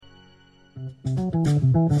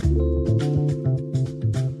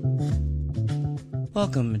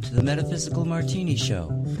Welcome to the Metaphysical Martini Show,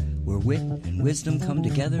 where wit and wisdom come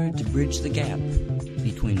together to bridge the gap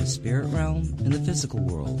between the spirit realm and the physical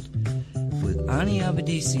world. With Ani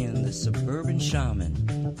Abedisian, the Suburban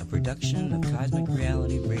Shaman, a production of Cosmic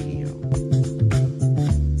Reality Radio.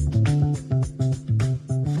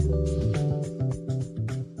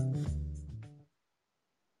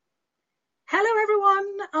 Hello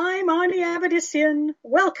everyone, I'm Ani Abedisian.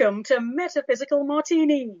 Welcome to Metaphysical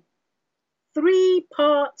Martini. 3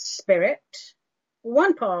 parts spirit,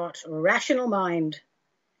 1 part rational mind.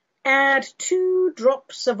 Add 2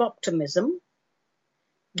 drops of optimism.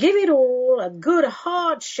 Give it all a good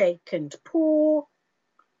hard shake and pour.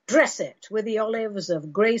 Dress it with the olives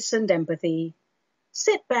of grace and empathy.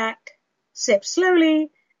 Sit back, sip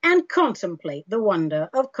slowly, and contemplate the wonder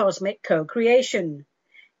of cosmic co-creation.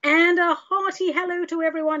 And a hearty hello to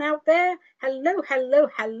everyone out there. Hello, hello,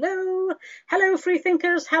 hello. Hello, free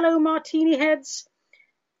thinkers. Hello, martini heads.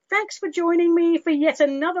 Thanks for joining me for yet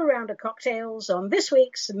another round of cocktails on this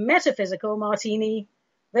week's Metaphysical Martini,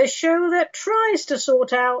 the show that tries to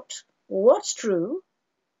sort out what's true,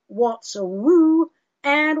 what's a woo,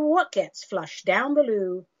 and what gets flushed down the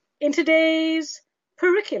loo in today's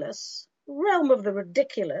periculous realm of the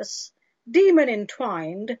ridiculous, demon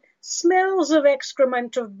entwined, smells of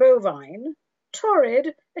excrement of bovine,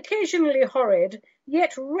 torrid, occasionally horrid,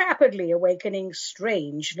 yet rapidly awakening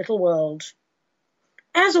strange little world.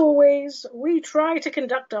 As always, we try to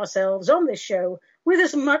conduct ourselves on this show with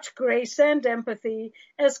as much grace and empathy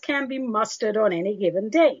as can be mustered on any given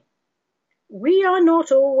day. We are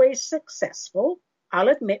not always successful, I'll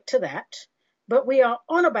admit to that, but we are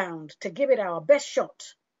honor-bound to give it our best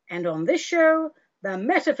shot. And on this show, the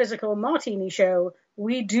Metaphysical Martini Show,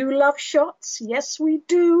 we do love shots. Yes, we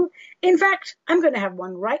do. In fact, I'm going to have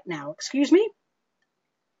one right now. Excuse me.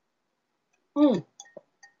 Oh,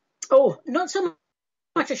 not so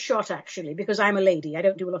much a shot, actually, because I'm a lady. I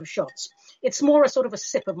don't do a lot of shots. It's more a sort of a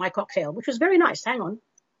sip of my cocktail, which was very nice. Hang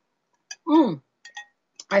on.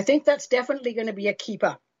 I think that's definitely going to be a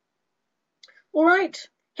keeper. All right.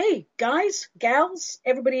 Hey, guys, gals,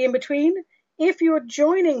 everybody in between, if you're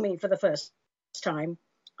joining me for the first time,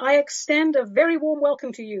 I extend a very warm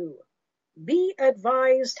welcome to you. Be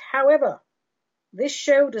advised, however, this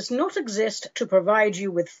show does not exist to provide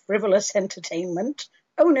you with frivolous entertainment.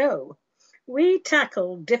 Oh no. We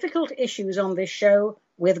tackle difficult issues on this show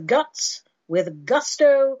with guts, with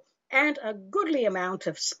gusto, and a goodly amount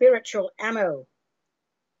of spiritual ammo.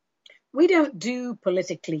 We don't do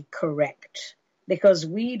politically correct because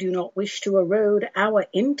we do not wish to erode our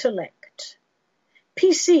intellect.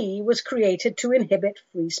 PC was created to inhibit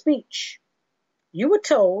free speech. You were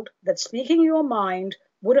told that speaking your mind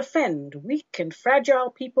would offend weak and fragile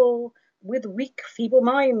people with weak, feeble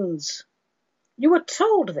minds. You were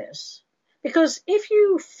told this because if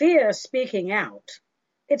you fear speaking out,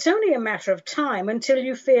 it's only a matter of time until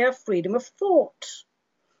you fear freedom of thought.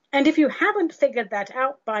 And if you haven't figured that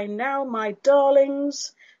out by now, my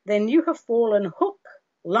darlings, then you have fallen hook,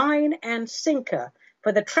 line, and sinker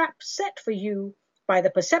for the trap set for you by the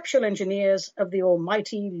perceptual engineers of the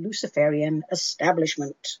almighty Luciferian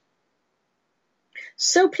establishment.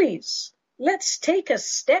 So please, let's take a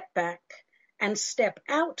step back and step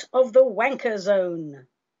out of the wanker zone.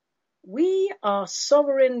 We are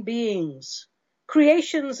sovereign beings,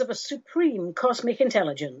 creations of a supreme cosmic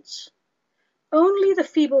intelligence. Only the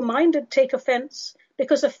feeble-minded take offense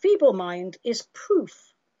because a feeble mind is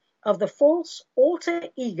proof of the false alter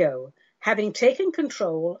ego having taken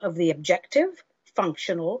control of the objective,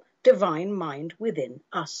 functional, divine mind within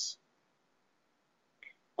us.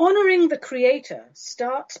 Honoring the Creator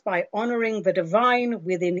starts by honoring the divine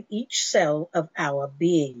within each cell of our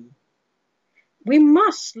being. We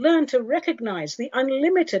must learn to recognize the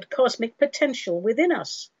unlimited cosmic potential within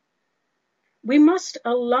us. We must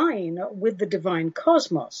align with the divine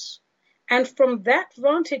cosmos, and from that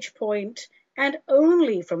vantage point, and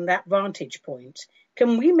only from that vantage point,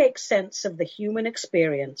 can we make sense of the human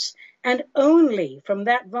experience, and only from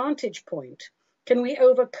that vantage point can we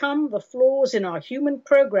overcome the flaws in our human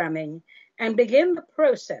programming and begin the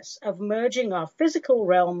process of merging our physical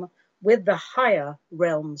realm with the higher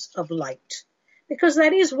realms of light. Because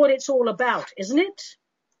that is what it's all about, isn't it?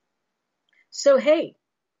 So hey,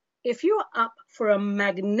 if you're up for a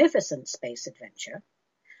magnificent space adventure,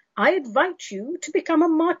 I invite you to become a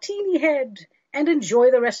martini head and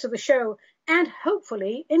enjoy the rest of the show, and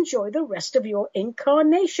hopefully enjoy the rest of your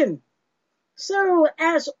incarnation. So,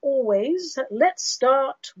 as always, let's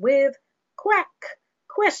start with quack,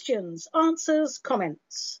 questions, answers,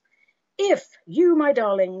 comments. If you, my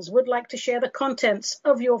darlings, would like to share the contents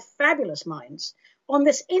of your fabulous minds on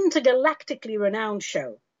this intergalactically renowned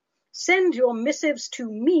show, send your missives to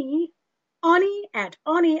me, Ani at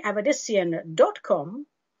aniavedissian.com,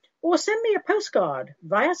 or send me a postcard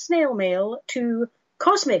via snail mail to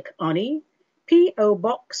Cosmic Ani, P.O.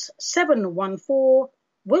 Box 714,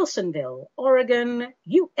 Wilsonville, Oregon,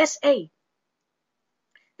 USA.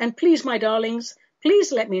 And please, my darlings,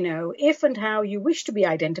 please let me know if and how you wish to be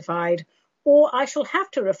identified, or I shall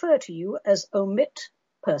have to refer to you as omit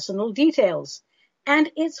personal details.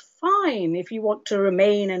 And it's fine if you want to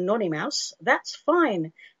remain anonymous. That's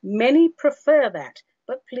fine. Many prefer that,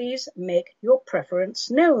 but please make your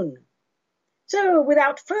preference known. So,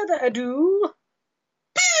 without further ado,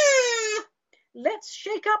 let's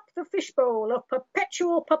shake up the fishbowl of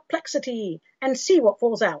perpetual perplexity and see what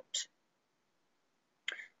falls out.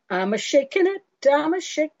 I'm a-shaking it.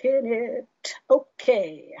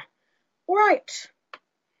 Okay. All right.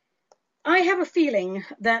 I have a feeling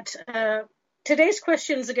that today's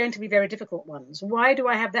questions are going to be very difficult ones. Why do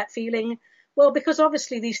I have that feeling? Well, because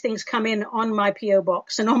obviously these things come in on my P.O.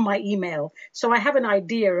 box and on my email, so I have an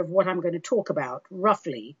idea of what I'm going to talk about,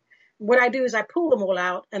 roughly. What I do is I pull them all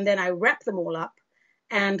out, and then I wrap them all up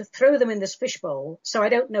and throw them in this fishbowl, so I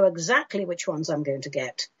don't know exactly which ones I'm going to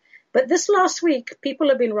get. But this last week, people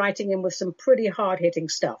have been writing in with some pretty hard-hitting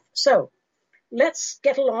stuff. So let's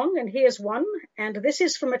get along, and here's one. And this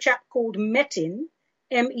is from a chap called Metin,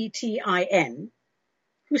 M-E-T-I-N,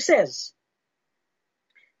 who says,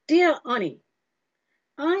 Dear Ani,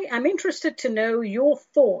 I am interested to know your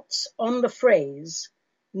thoughts on the phrase,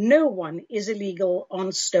 no one is illegal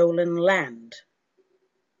on stolen land.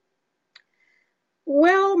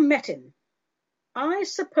 Well, Metin, I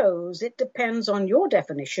suppose it depends on your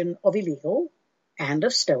definition of illegal and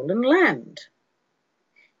of stolen land.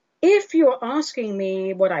 If you're asking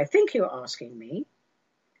me what I think you're asking me,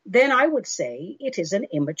 then I would say it is an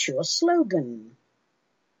immature slogan.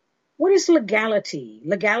 What is legality?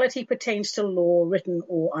 Legality pertains to law, written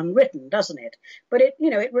or unwritten, doesn't it? But it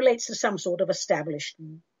relates to some sort of established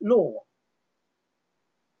law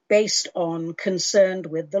based on concerned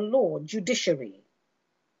with the law, judiciary.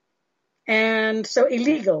 And so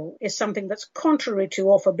illegal is something that's contrary to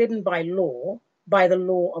or forbidden by law, by the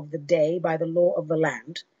law of the day, by the law of the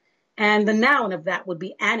land. And the noun of that would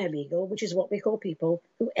be an illegal, which is what we call people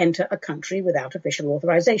who enter a country without official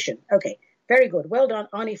authorization. Okay, very good. Well done,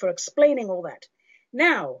 Ani, for explaining all that.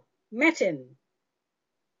 Now, Metin,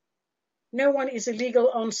 no one is illegal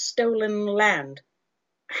on stolen land.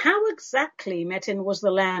 How exactly, Metin, was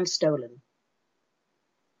the land stolen?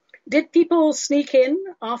 Did people sneak in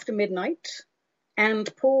after midnight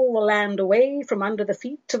and pull the land away from under the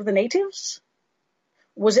feet of the natives?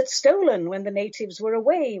 Was it stolen when the natives were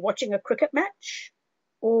away watching a cricket match?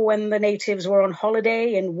 Or when the natives were on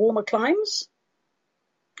holiday in warmer climes?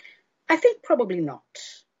 I think probably not.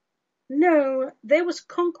 No, there was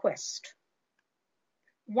conquest.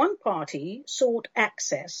 One party sought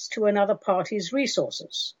access to another party's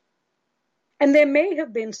resources. And there may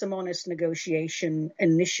have been some honest negotiation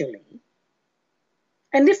initially.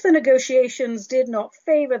 And if the negotiations did not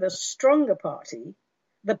favor the stronger party,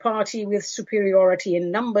 the party with superiority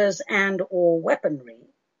in numbers and or weaponry,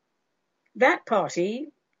 that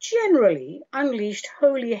party generally unleashed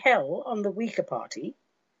holy hell on the weaker party,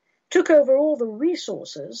 took over all the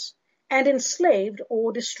resources, and enslaved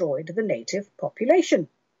or destroyed the native population.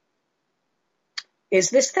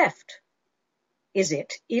 Is this theft? Is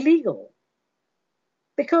it illegal?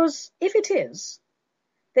 Because if it is,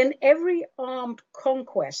 then every armed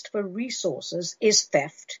conquest for resources is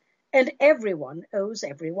theft, and everyone owes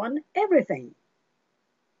everyone everything.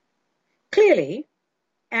 Clearly,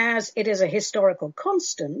 as it is a historical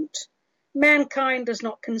constant, mankind does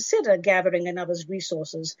not consider gathering another's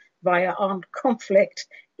resources via armed conflict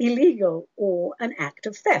illegal or an act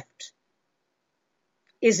of theft.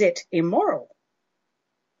 Is it immoral?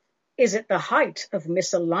 Is it the height of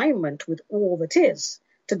misalignment with all that is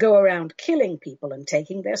to go around killing people and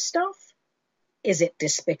taking their stuff? Is it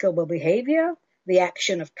despicable behavior, the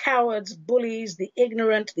action of cowards, bullies, the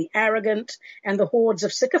ignorant, the arrogant, and the hordes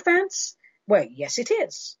of sycophants? Well, yes, it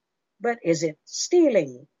is. But is it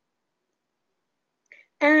stealing?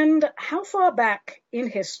 And how far back in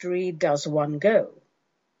history does one go?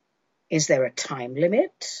 Is there a time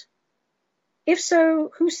limit? If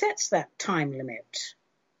so, who sets that time limit?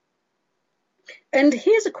 And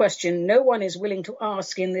here's a question no one is willing to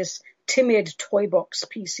ask in this timid toy box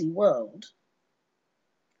PC world.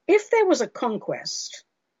 If there was a conquest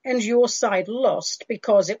and your side lost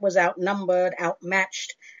because it was outnumbered,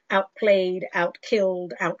 outmatched, outplayed,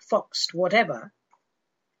 outkilled, outfoxed, whatever,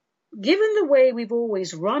 given the way we've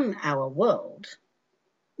always run our world,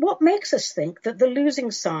 what makes us think that the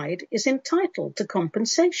losing side is entitled to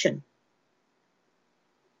compensation?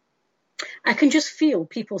 I can just feel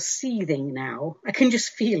people seething now. I can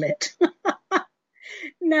just feel it.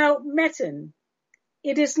 Now, Metin,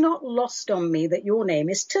 it is not lost on me that your name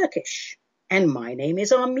is Turkish and my name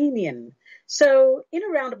is Armenian. So in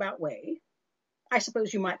a roundabout way, I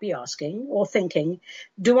suppose you might be asking or thinking,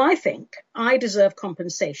 do I think I deserve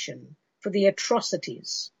compensation for the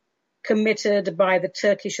atrocities committed by the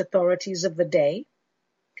Turkish authorities of the day?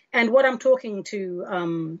 And what I'm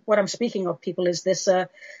speaking of, people, is this the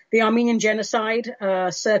Armenian genocide,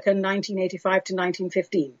 circa 1985 to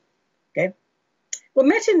 1915. Okay. Well,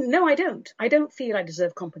 Metin, no, I don't. I don't feel I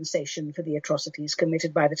deserve compensation for the atrocities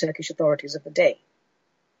committed by the Turkish authorities of the day.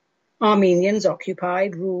 Armenians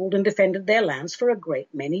occupied, ruled, and defended their lands for a great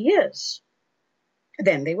many years.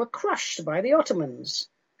 Then they were crushed by the Ottomans,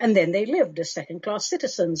 and then they lived as second-class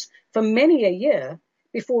citizens for many a year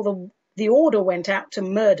before the order went out to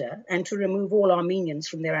murder and to remove all Armenians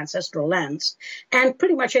from their ancestral lands, and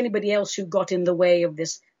pretty much anybody else who got in the way of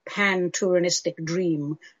this pan-Turanistic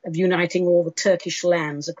dream of uniting all the Turkish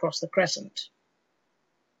lands across the Crescent.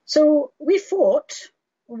 So we fought,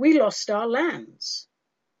 we lost our lands.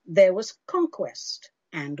 There was conquest,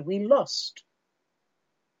 and we lost.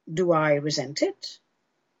 Do I resent it?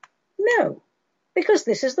 No, because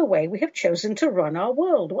this is the way we have chosen to run our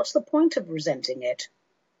world. What's the point of resenting it?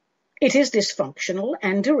 It is dysfunctional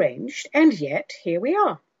and deranged, and yet here we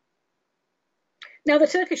are. Now, the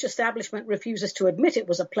Turkish establishment refuses to admit it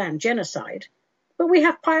was a planned genocide, but we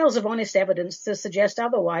have piles of honest evidence to suggest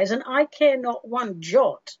otherwise, and I care not one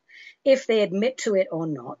jot if they admit to it or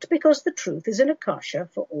not, because the truth is in Akasha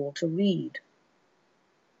for all to read.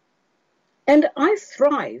 And I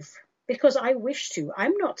thrive because I wish to.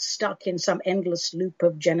 I'm not stuck in some endless loop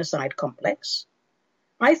of genocide complex.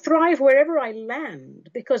 I thrive wherever I land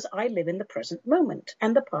because I live in the present moment,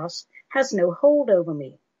 and the past has no hold over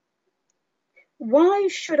me. Why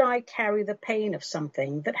should I carry the pain of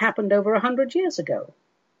something that happened over 100 years ago?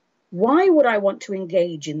 Why would I want to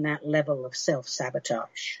engage in that level of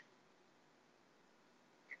self-sabotage?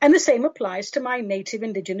 And the same applies to my native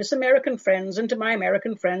indigenous American friends and to my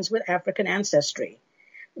American friends with African ancestry.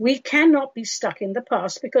 We cannot be stuck in the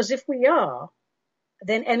past, because if we are,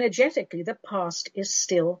 then energetically the past is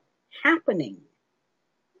still happening.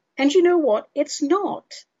 And you know what? It's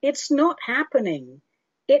not. It's not happening.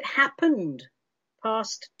 It happened.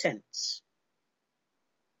 Past tense.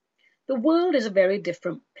 The world is a very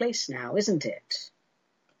different place now, isn't it?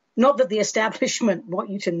 Not that the establishment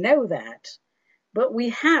want you to know that, but we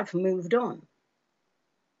have moved on.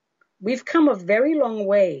 We've come a very long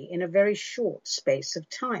way in a very short space of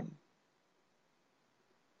time.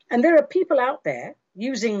 And there are people out there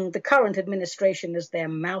using the current administration as their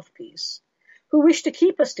mouthpiece who wish to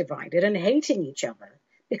keep us divided and hating each other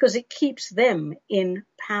because it keeps them in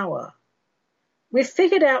power. We've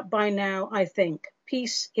figured out by now, I think,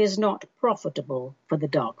 peace is not profitable for the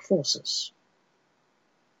dark forces.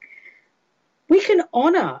 We can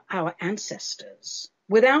honor our ancestors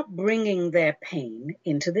without bringing their pain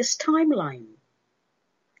into this timeline.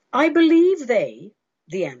 I believe they,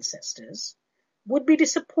 the ancestors, would be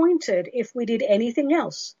disappointed if we did anything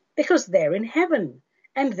else, because they're in heaven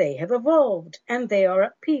and they have evolved and they are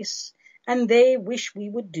at peace and they wish we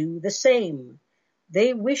would do the same.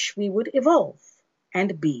 They wish we would evolve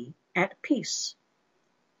and be at peace.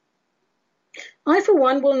 I, for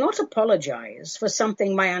one, will not apologize for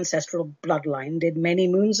something my ancestral bloodline did many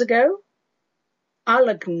moons ago. I'll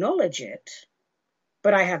acknowledge it,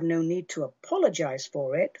 but I have no need to apologize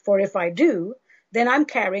for it, for if I do, then I'm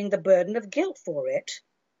carrying the burden of guilt for it,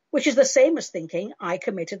 which is the same as thinking I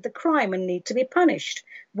committed the crime and need to be punished,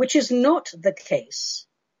 which is not the case,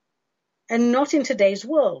 and not in today's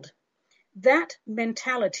world. That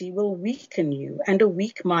mentality will weaken you, and a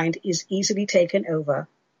weak mind is easily taken over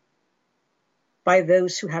by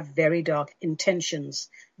those who have very dark intentions.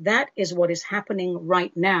 That is what is happening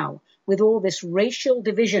right now with all this racial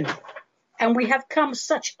division. And we have come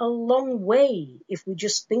such a long way if we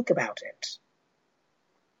just think about it.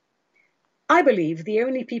 I believe the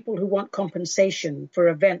only people who want compensation for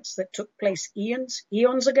events that took place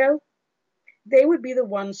eons ago, they would be the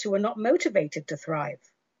ones who are not motivated to thrive.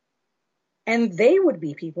 And they would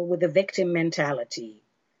be people with a victim mentality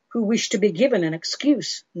who wish to be given an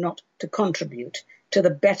excuse not to contribute to the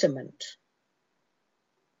betterment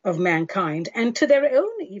of mankind and to their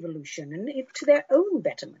own evolution and to their own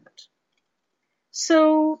betterment.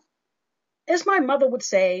 So, as my mother would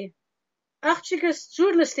say,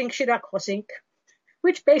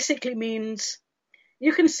 which basically means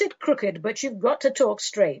You can sit crooked, but you've got to talk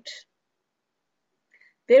straight.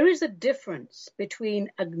 There is a difference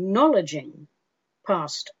between acknowledging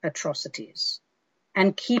past atrocities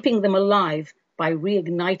and keeping them alive by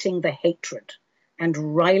reigniting the hatred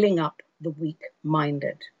and riling up the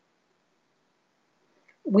weak-minded.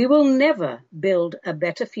 We will never build a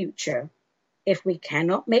better future if we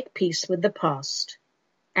cannot make peace with the past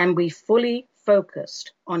and be fully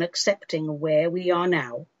focused on accepting where we are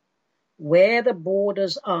now, where the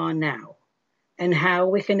borders are now, and how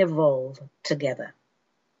we can evolve together.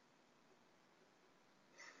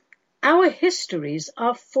 Our histories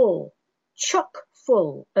are full, chock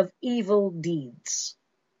full of evil deeds.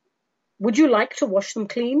 Would you like to wash them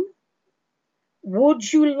clean?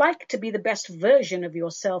 Would you like to be the best version of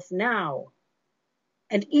yourself now?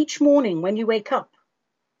 And each morning when you wake up,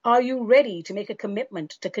 are you ready to make a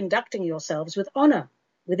commitment to conducting yourselves with honor,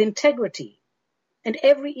 with integrity? And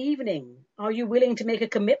every evening, are you willing to make a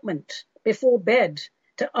commitment before bed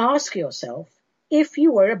to ask yourself if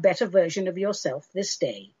you were a better version of yourself this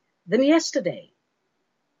day than yesterday?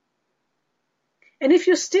 And if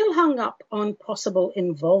you're still hung up on possible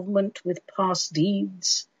involvement with past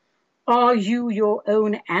deeds, are you your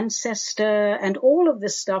own ancestor and all of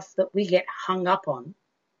this stuff that we get hung up on?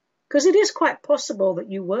 Because it is quite possible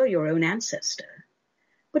that you were your own ancestor.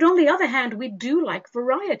 But on the other hand, we do like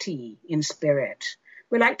variety in spirit.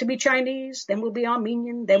 We like to be Chinese, then we'll be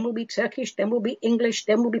Armenian, then we'll be Turkish, then we'll be English,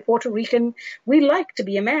 then we'll be Puerto Rican. We like to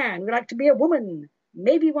be a man, we like to be a woman.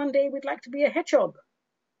 Maybe one day we'd like to be a hedgehog.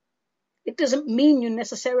 It doesn't mean you're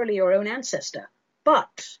necessarily your own ancestor,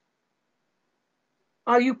 but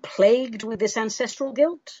are you plagued with this ancestral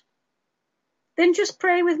guilt? Then just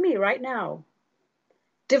pray with me right now.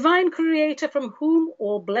 Divine Creator, from whom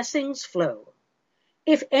all blessings flow,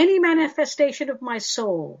 if any manifestation of my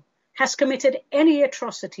soul has committed any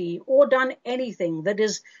atrocity or done anything that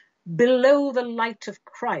is below the light of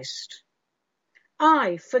Christ,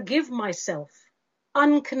 I forgive myself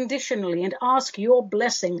unconditionally and ask your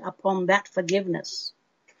blessing upon that forgiveness.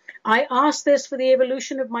 I ask this for the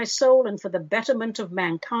evolution of my soul and for the betterment of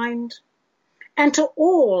mankind, and to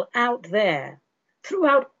all out there,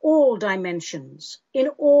 throughout all dimensions, in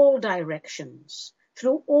all directions,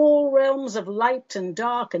 through all realms of light and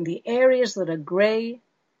dark and the areas that are gray.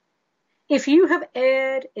 If you have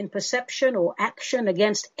erred in perception or action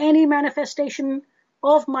against any manifestation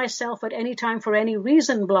of myself at any time for any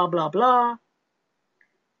reason, blah, blah, blah,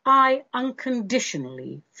 I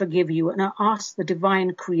unconditionally forgive you and I ask the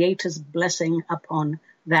divine Creator's blessing upon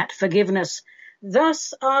that forgiveness.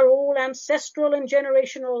 Thus are all ancestral and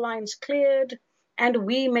generational lines cleared, and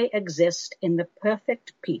we may exist in the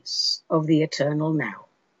perfect peace of the eternal now.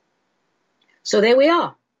 So there we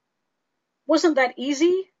are. Wasn't that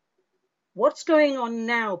easy? What's going on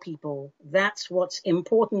now, people? That's what's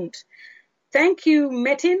important. Thank you,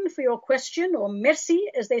 Metin, for your question, or merci,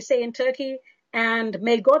 as they say in Turkey. And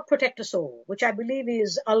may God protect us all, which I believe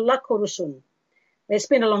is Allah korusun. It's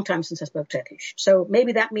been a long time since I spoke Turkish, so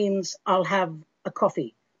maybe that means I'll have a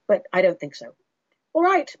coffee, but I don't think so. All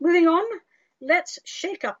right, moving on. Let's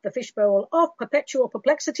shake up the fishbowl of perpetual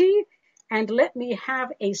perplexity and let me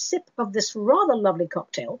have a sip of this rather lovely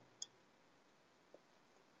cocktail.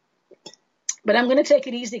 But I'm going to take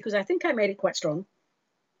it easy because I think I made it quite strong.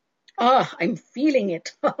 I'm feeling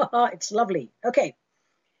it. It's lovely. Okay.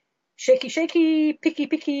 Shaky, shaky, picky,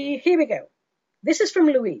 picky. Here we go. This is from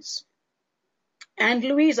Louise. And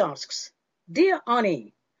Louise asks, Dear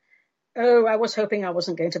Ani, oh, I was hoping I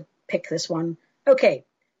wasn't going to pick this one. Okay,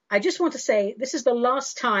 I just want to say this is the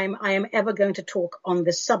last time I am ever going to talk on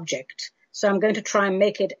this subject, so I'm going to try and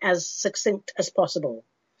make it as succinct as possible.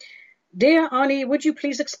 Dear Ani, would you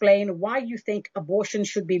please explain why you think abortion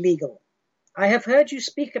should be legal? I have heard you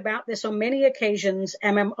speak about this on many occasions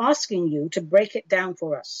and I'm asking you to break it down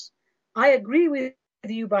for us. I agree with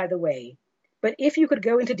you, by the way, but if you could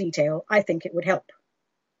go into detail, I think it would help.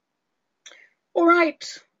 All right,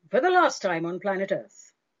 for the last time on planet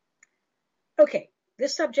Earth. Okay,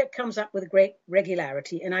 this subject comes up with great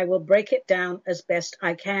regularity, and I will break it down as best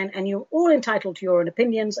I can, and you're all entitled to your own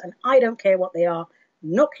opinions, and I don't care what they are.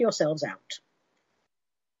 Knock yourselves out.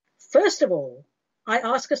 First of all, I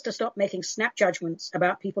ask us to stop making snap judgments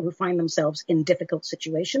about people who find themselves in difficult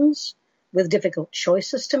situations, with difficult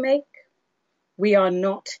choices to make. We are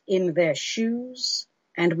not in their shoes,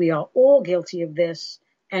 and we are all guilty of this,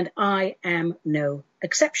 and I am no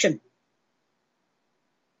exception.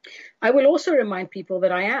 I will also remind people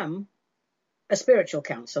that I am a spiritual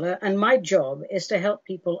counselor, and my job is to help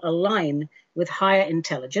people align with higher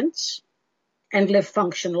intelligence and live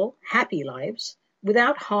functional, happy lives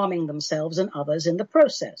without harming themselves and others in the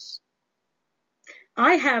process.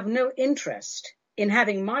 I have no interest in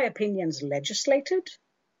having my opinions legislated,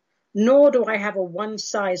 nor do I have a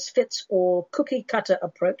one-size-fits-all cookie-cutter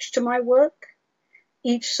approach to my work.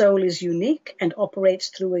 Each soul is unique and operates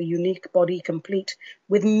through a unique body complete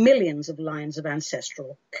with millions of lines of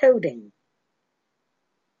ancestral coding.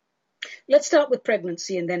 Let's start with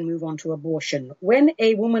pregnancy and then move on to abortion. When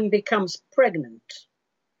a woman becomes pregnant,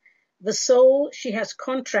 the soul she has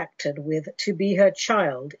contracted with to be her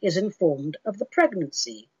child is informed of the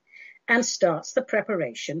pregnancy and starts the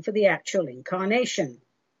preparation for the actual incarnation.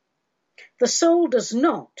 The soul does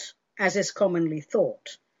not, as is commonly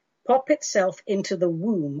thought, pop itself into the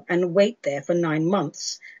womb and wait there for 9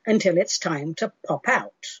 months until it's time to pop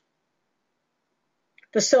out.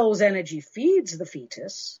 The soul's energy feeds the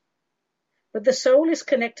fetus, but the soul is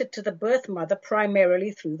connected to the birth mother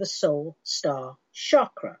primarily through the soul star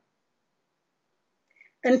chakra.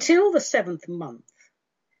 Until the 7th month,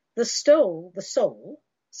 the soul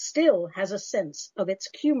still has a sense of its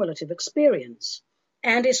cumulative experience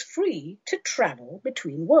and is free to travel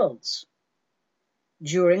between worlds.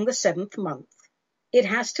 During the 7th month, it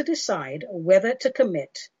has to decide whether to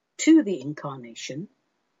commit to the incarnation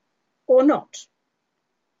or not.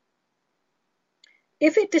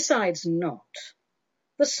 If it decides not,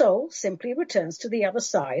 the soul simply returns to the other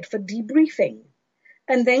side for debriefing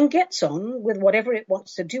and then gets on with whatever it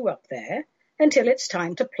wants to do up there until it's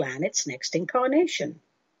time to plan its next incarnation.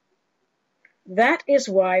 That is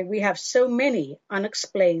why we have so many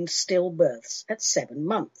unexplained stillbirths at 7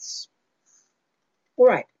 months. All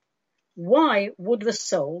right, why would the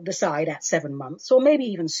soul decide at 7 months, or maybe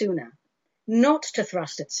even sooner, not to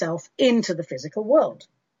thrust itself into the physical world?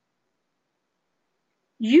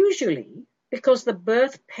 Usually because the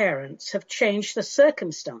birth parents have changed the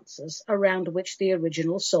circumstances around which the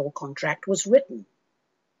original soul contract was written.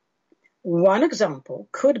 One example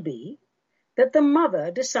could be that the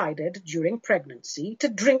mother decided during pregnancy to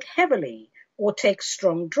drink heavily or take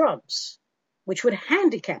strong drugs, which would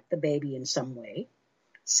handicap the baby in some way,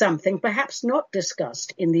 something perhaps not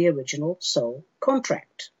discussed in the original soul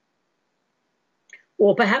contract.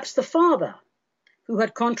 Or perhaps the father, who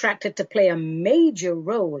had contracted to play a major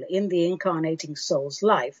role in the incarnating soul's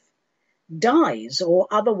life, dies or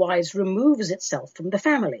otherwise removes itself from the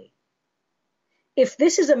family. If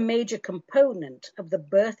this is a major component of the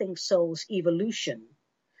birthing soul's evolution,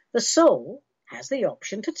 the soul has the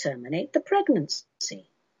option to terminate the pregnancy.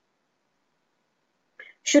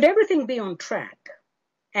 Should everything be on track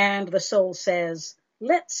and the soul says,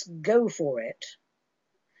 let's go for it,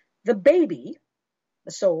 the baby,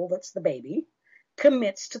 the soul that's the baby,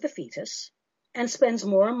 commits to the fetus and spends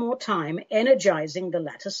more and more time energizing the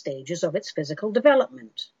latter stages of its physical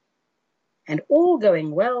development. And all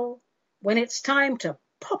going well, when it's time to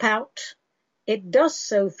pop out, it does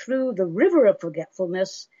so through the river of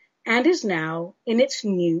forgetfulness and is now in its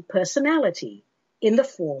new personality, in the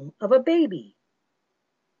form of a baby.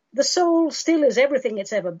 The soul still is everything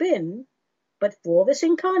it's ever been, but for this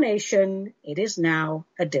incarnation, it is now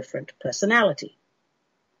a different personality.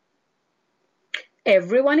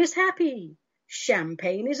 Everyone is happy,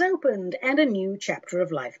 champagne is opened, and a new chapter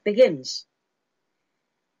of life begins.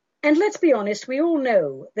 And let's be honest, we all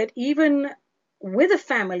know that even with a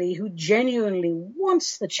family who genuinely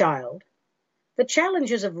wants the child, the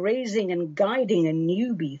challenges of raising and guiding a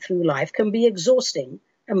newbie through life can be exhausting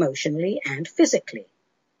emotionally and physically.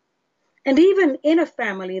 And even in a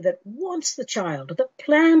family that wants the child, that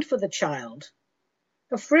planned for the child,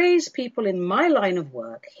 a phrase people in my line of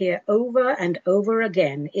work hear over and over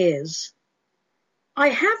again is, I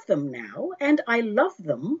have them now and I love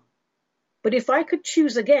them, but if I could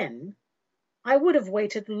choose again, I would have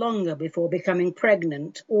waited longer before becoming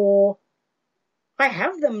pregnant, or I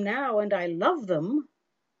have them now and I love them,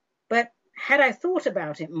 but had I thought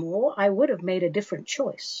about it more, I would have made a different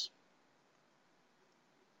choice.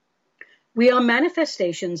 We are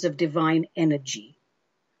manifestations of divine energy.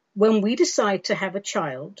 When we decide to have a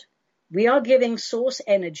child, we are giving source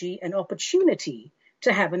energy an opportunity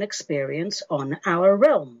to have an experience on our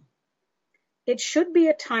realm. It should be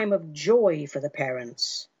a time of joy for the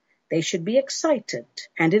parents. They should be excited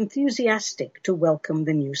and enthusiastic to welcome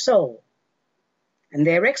the new soul. And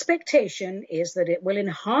their expectation is that it will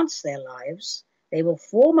enhance their lives. They will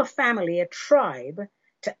form a family, a tribe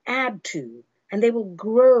to add to, and they will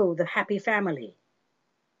grow the happy family.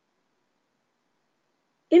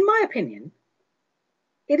 In my opinion,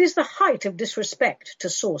 it is the height of disrespect to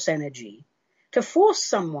source energy to force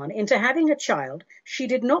someone into having a child she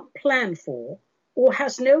did not plan for or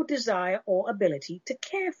has no desire or ability to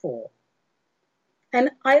care for.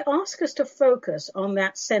 And I ask us to focus on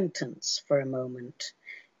that sentence for a moment.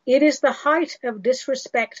 It is the height of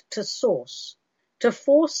disrespect to source to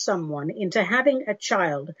force someone into having a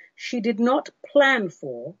child she did not plan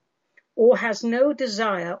for or has no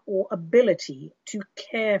desire or ability to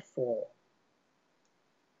care for.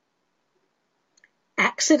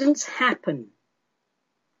 Accidents happen.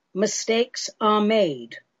 Mistakes are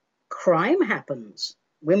made. Crime happens.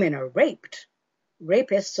 Women are raped.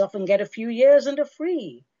 Rapists often get a few years and are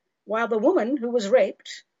free, while the woman who was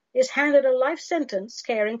raped is handed a life sentence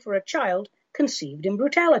caring for a child conceived in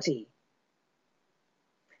brutality.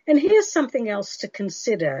 And here's something else to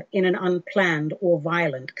consider in an unplanned or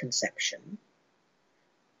violent conception.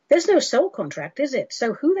 There's no soul contract, is it?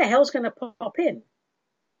 So who the hell's going to pop in?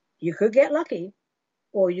 You could get lucky,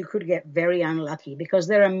 or you could get very unlucky, because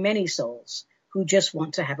there are many souls who just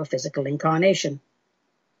want to have a physical incarnation.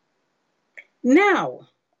 Now,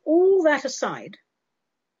 all that aside,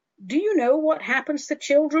 do you know what happens to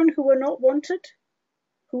children who are not wanted,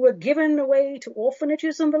 who are given away to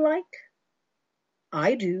orphanages and the like?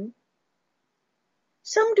 I do.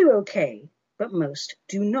 Some do okay, but most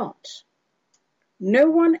do not. No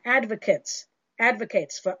one advocates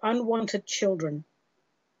for unwanted children.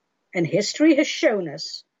 And history has shown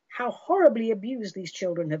us how horribly abused these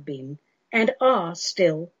children have been and are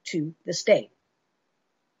still to this day.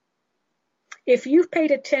 If you've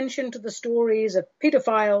paid attention to the stories of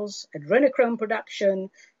pedophiles, adrenochrome production,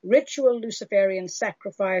 ritual Luciferian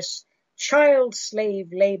sacrifice, child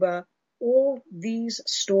slave labor, all these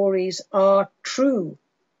stories are true.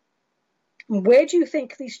 Where do you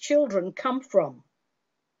think these children come from?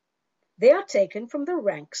 They are taken from the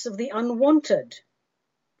ranks of the unwanted.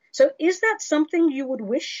 So is that something you would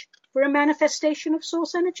wish for a manifestation of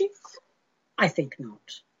source energy? I think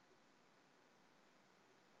not.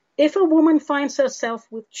 If a woman finds herself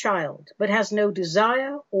with child but has no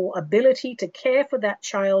desire or ability to care for that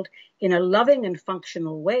child in a loving and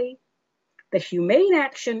functional way, the humane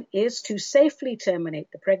action is to safely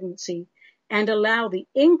terminate the pregnancy and allow the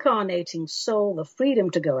incarnating soul the freedom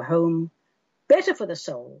to go home, better for the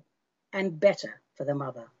soul and better for the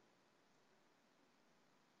mother.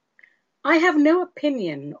 I have no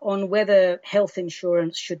opinion on whether health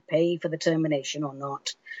insurance should pay for the termination or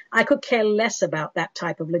not. I could care less about that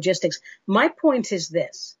type of logistics. My point is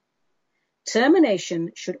this.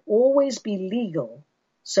 Termination should always be legal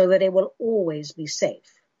so that it will always be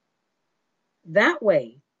safe. That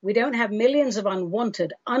way, we don't have millions of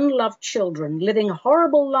unwanted, unloved children living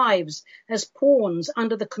horrible lives as pawns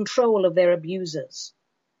under the control of their abusers.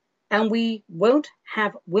 And we won't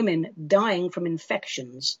have women dying from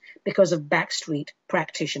infections because of backstreet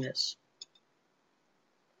practitioners.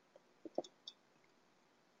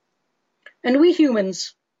 And we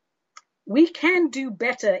humans, we can do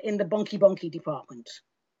better in the bonky department.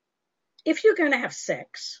 If you're going to have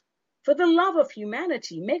sex, for the love of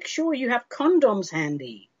humanity, make sure you have condoms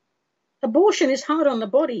handy. Abortion is hard on the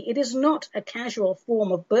body. It is not a casual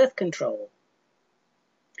form of birth control.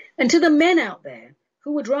 And to the men out there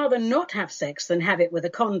who would rather not have sex than have it with a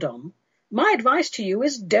condom, my advice to you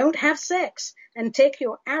is don't have sex and take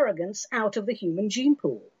your arrogance out of the human gene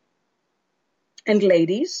pool. And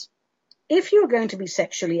ladies, if you're going to be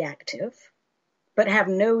sexually active but have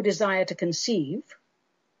no desire to conceive,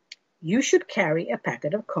 you should carry a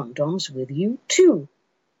packet of condoms with you too.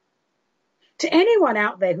 To anyone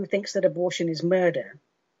out there who thinks that abortion is murder,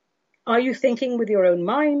 are you thinking with your own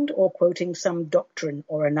mind or quoting some doctrine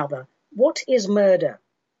or another? What is murder?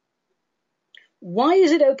 Why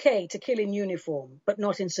is it okay to kill in uniform but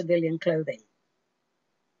not in civilian clothing?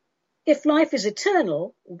 If life is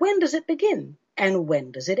eternal, when does it begin and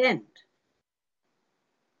when does it end?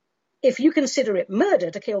 If you consider it murder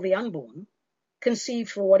to kill the unborn, conceived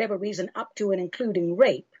for whatever reason up to and including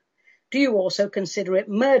rape, do you also consider it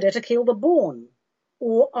murder to kill the born?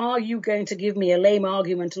 Or are you going to give me a lame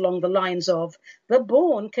argument along the lines of, the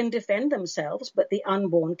born can defend themselves, but the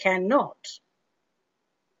unborn cannot?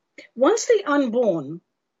 Once the unborn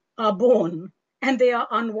are born and they are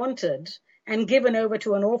unwanted and given over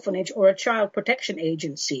to an orphanage or a child protection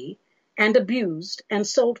agency and abused and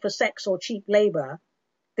sold for sex or cheap labor,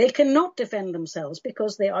 they cannot defend themselves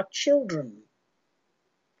because they are children.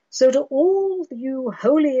 So to all you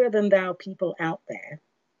holier-than-thou people out there,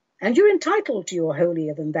 and you're entitled to your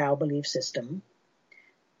holier-than-thou belief system,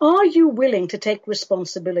 are you willing to take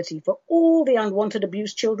responsibility for all the unwanted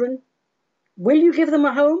abused children? Will you give them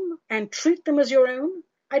a home and treat them as your own?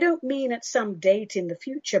 I don't mean at some date in the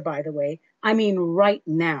future, by the way. I mean right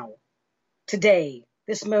now, today,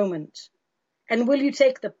 this moment. And will you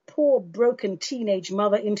take the poor, broken teenage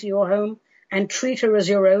mother into your home and treat her as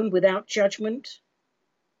your own without judgment?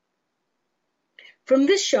 From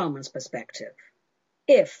this shaman's perspective,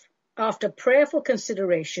 If, after prayerful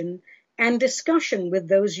consideration and discussion with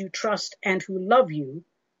those you trust and who love you,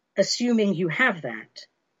 assuming you have that,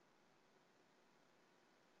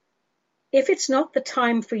 if it's not the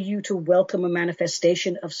time for you to welcome a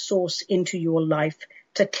manifestation of Source into your life,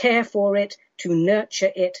 to care for it, to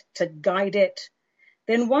nurture it, to guide it,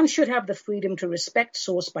 then one should have the freedom to respect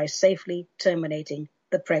Source by safely terminating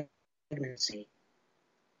the pregnancy.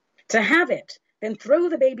 To have it, then throw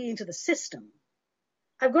the baby into the system.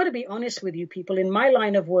 I've got to be honest with you people, in my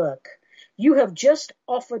line of work, you have just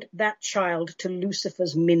offered that child to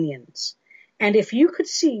Lucifer's minions. And if you could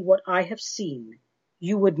see what I have seen,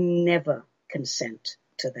 you would never consent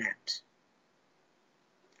to that.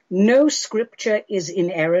 No scripture is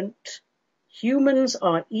inerrant. Humans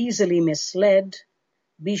are easily misled.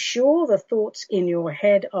 Be sure the thoughts in your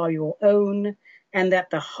head are your own and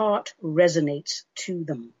that the heart resonates to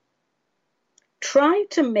them. Try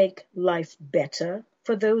to make life better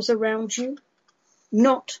for those around you,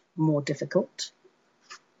 not more difficult.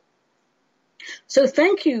 So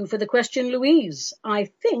thank you for the question, Louise. I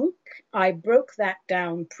think I broke that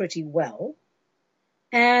down pretty well.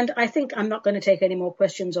 And I think I'm not going to take any more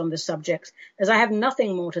questions on this subject, as I have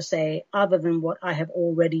nothing more to say other than what I have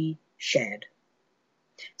already shared.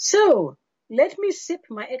 So let me sip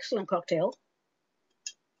my excellent cocktail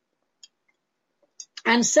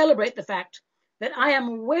and celebrate the fact that I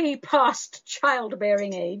am way past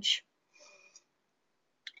childbearing age.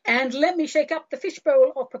 And let me shake up the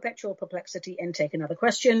fishbowl of perpetual perplexity and take another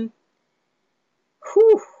question.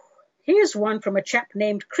 Whew. Here's one from a chap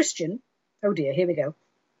named Christian. Oh dear, here we go.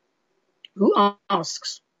 Who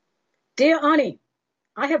asks, Dear Arnie,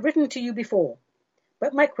 I have written to you before,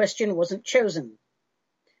 but my question wasn't chosen.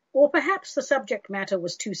 Or perhaps the subject matter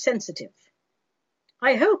was too sensitive.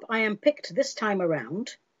 I hope I am picked this time around.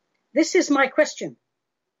 This is my question.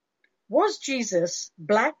 Was Jesus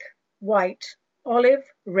black, white, olive,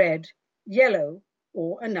 red, yellow,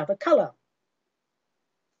 or another color?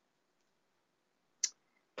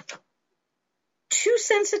 Too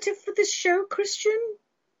sensitive for this show, Christian?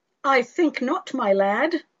 I think not, my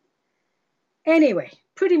lad. Anyway,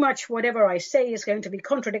 pretty much whatever I say is going to be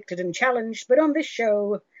contradicted and challenged, but on this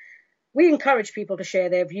show, we encourage people to share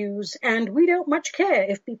their views, and we don't much care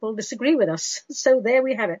if people disagree with us. So there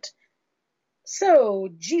we have it. So,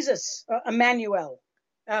 Jesus, Emmanuel,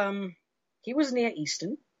 he was Near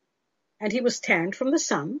Eastern, and he was tanned from the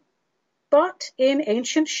sun, but in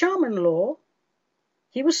ancient shaman lore,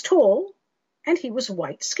 he was tall, and he was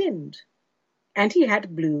white-skinned, and he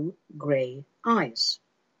had blue-gray eyes.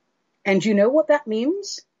 And you know what that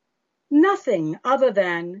means? Nothing other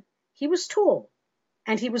than he was tall,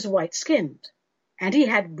 and he was white-skinned, and he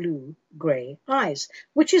had blue-gray eyes,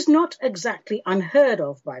 which is not exactly unheard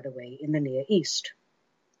of, by the way, in the Near East.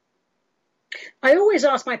 I always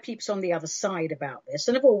ask my peeps on the other side about this,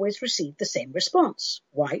 and have always received the same response.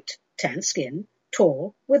 White, tan skin,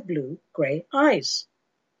 tall, with blue-gray eyes.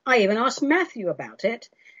 I even asked Matthew about it,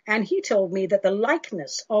 and he told me that the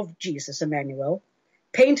likeness of Jesus Emmanuel,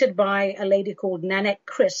 painted by a lady called Nanette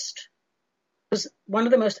Christ, was one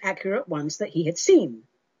of the most accurate ones that he had seen.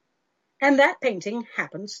 And that painting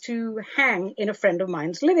happens to hang in a friend of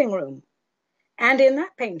mine's living room. And in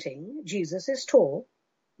that painting, Jesus is tall,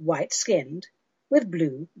 white-skinned, with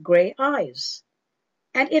blue-gray eyes.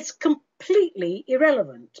 And it's completely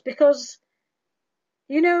irrelevant because,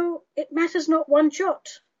 it matters not one jot.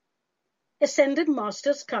 Ascended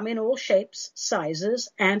masters come in all shapes, sizes,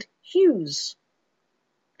 and hues.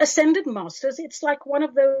 Ascended masters, it's like one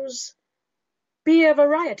of those beer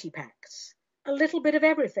variety packs, a little bit of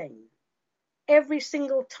everything. Every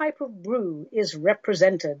single type of brew is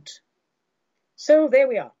represented. So there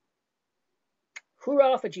we are.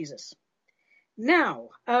 Hurrah for Jesus. Now,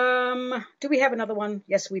 do we have another one?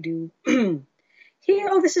 Yes, we do. Here,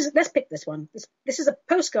 let's pick this one. This is a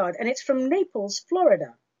postcard, and it's from Naples,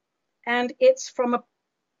 Florida. And it's from a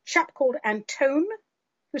chap called Antone,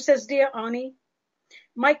 who says, Dear Arnie,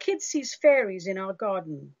 my kid sees fairies in our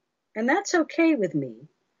garden, and that's okay with me,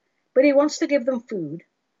 but he wants to give them food,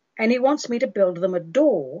 and he wants me to build them a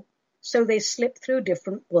door so they slip through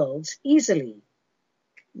different worlds easily.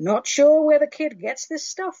 Not sure where the kid gets this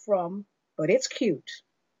stuff from, but it's cute.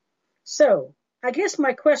 So, I guess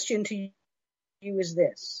my question to you is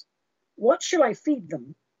this. What shall I feed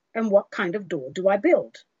them, and what kind of door do I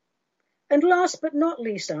build? And last but not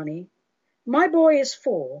least, Arnie, my boy is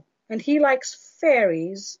 4, and he likes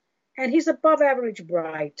fairies, and he's above average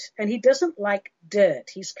bright, and he doesn't like dirt.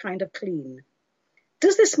 He's kind of clean.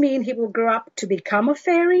 Does this mean he will grow up to become a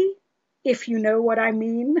fairy, if you know what I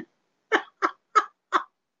mean?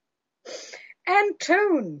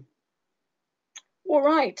 Antone, All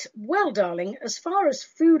right. Well, darling, as far as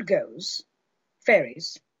food goes,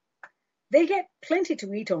 fairies, they get plenty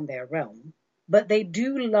to eat on their realm, but they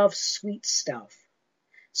do love sweet stuff.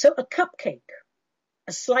 So a cupcake,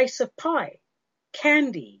 a slice of pie,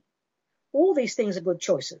 candy, all these things are good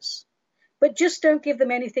choices. But just don't give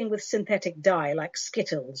them anything with synthetic dye like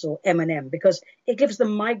Skittles or M&M because it gives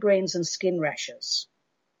them migraines and skin rashes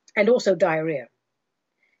and also diarrhea.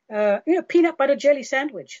 Peanut butter jelly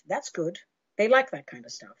sandwich, that's good. They like that kind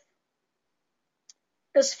of stuff.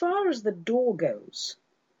 As far as the door goes,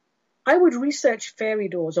 I would research fairy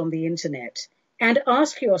doors on the internet and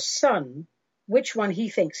ask your son which one he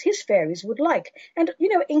thinks his fairies would like. And,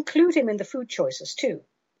 include him in the food choices too.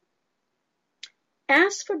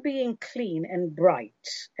 As for being clean and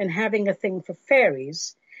bright and having a thing for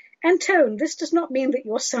fairies, Antone, this does not mean that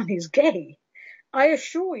your son is gay. I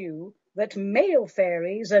assure you that male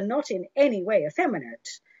fairies are not in any way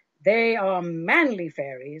effeminate. They are manly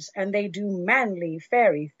fairies, and they do manly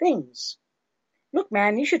fairy things. Look,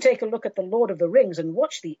 man, you should take a look at The Lord of the Rings and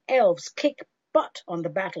watch the elves kick butt on the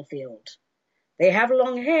battlefield. They have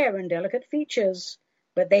long hair and delicate features,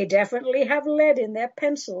 but they definitely have lead in their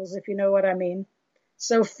pencils, if you know what I mean.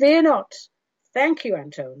 So fear not. Thank you,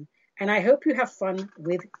 Antone, and I hope you have fun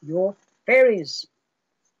with your fairies.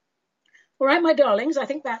 All right, my darlings, I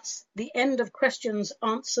think that's the end of questions,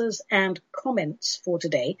 answers, and comments for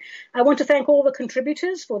today. I want to thank all the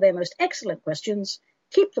contributors for their most excellent questions.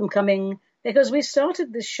 Keep them coming, because we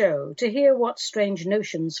started this show to hear what strange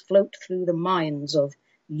notions float through the minds of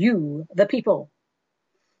you, the people.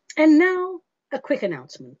 And now, a quick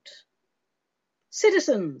announcement.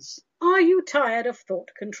 Citizens, are you tired of thought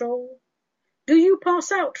control? Do you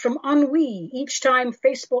pass out from ennui each time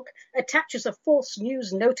Facebook attaches a false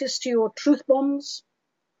news notice to your truth bombs?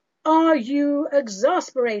 Are you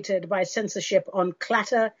exasperated by censorship on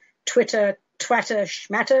Clatter, Twitter, Twatter,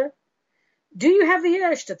 Schmatter? Do you have the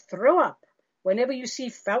urge to throw up whenever you see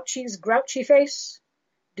Fauci's grouchy face?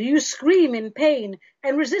 Do you scream in pain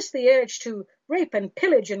and resist the urge to rape and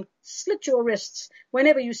pillage and slit your wrists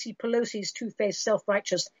whenever you see Pelosi's two-faced,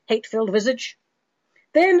 self-righteous, hate-filled visage?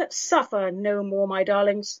 Then suffer no more, my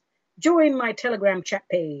darlings. Join my Telegram chat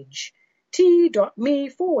page,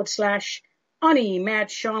 t.me/Ani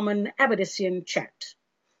Mad Shaman Abadisian Chat.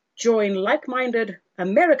 Join like-minded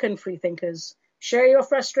American freethinkers, share your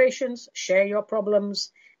frustrations, share your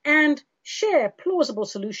problems, and share plausible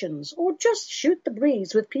solutions, or just shoot the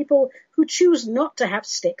breeze with people who choose not to have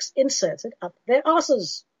sticks inserted up their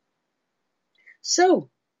asses. So,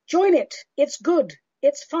 join it. It's good.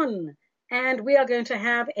 It's fun. And we are going to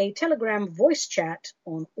have a Telegram voice chat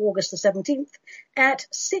on August the 17th at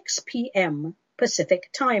 6 p.m. Pacific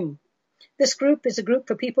time. This group is a group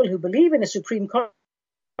for people who believe in a supreme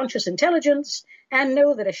conscious intelligence and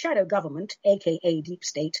know that a shadow government, aka deep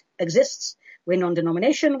state, exists. We're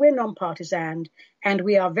non-denomination, we're non-partisan, and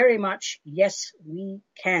we are very much, yes, we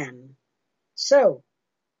can. So,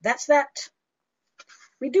 that's that.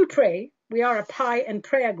 We do pray. We are a pie and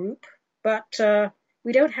prayer group, but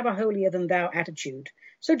we don't have a holier-than-thou attitude.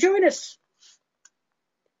 So join us.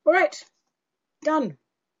 All right, done.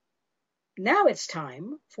 Now it's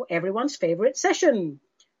time for everyone's favorite session.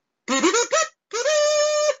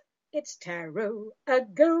 It's Tarot a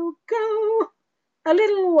Go-Go. A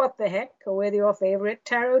little what the heck with your favorite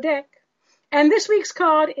tarot deck. And this week's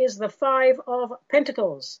card is the Five of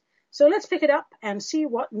Pentacles. So let's pick it up and see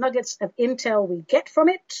what nuggets of intel we get from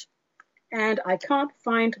it. And I can't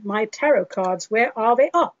find my tarot cards. Where are they?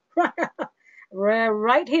 Oh,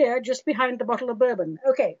 right here, just behind the bottle of bourbon.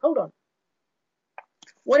 Okay, hold on.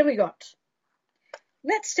 What have we got?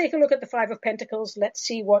 Let's take a look at the Five of Pentacles. Let's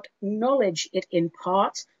see what knowledge it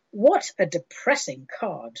imparts. What a depressing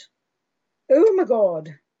card. Oh my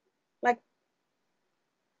God. Like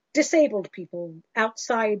disabled people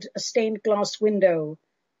outside a stained glass window,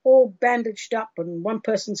 all bandaged up, and one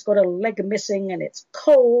person's got a leg missing and it's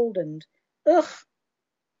cold and ugh.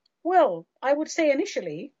 Well, I would say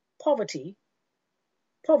initially poverty.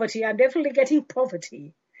 Poverty, I'm definitely getting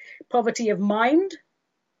poverty. Poverty of mind,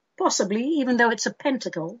 possibly, even though it's a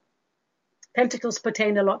pentacle. Pentacles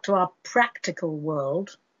pertain a lot to our practical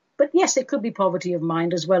world. But yes, it could be poverty of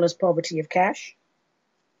mind as well as poverty of cash.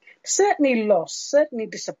 Certainly loss, certainly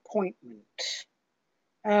disappointment.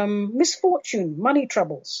 Misfortune, money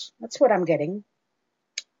troubles. That's what I'm getting.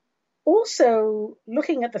 Also,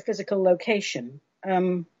 looking at the physical location,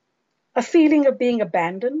 a feeling of being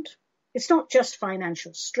abandoned. It's not just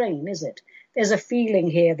financial strain, is it? There's a feeling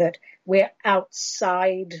here that we're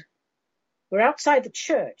outside the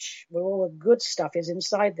church, where all the good stuff is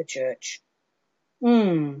inside the church.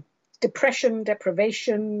 Depression,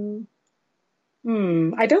 deprivation,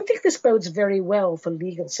 I don't think this bodes very well for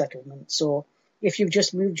legal settlements, or if you've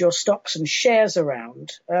just moved your stocks and shares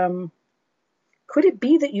around. Could it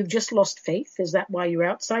be that you've just lost faith? Is that why you're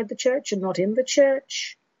outside the church and not in the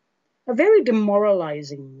church? A very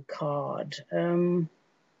demoralizing card.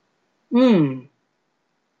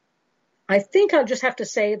 I think I'll just have to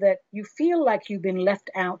say that you feel like you've been left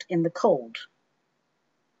out in the cold.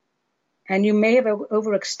 And you may have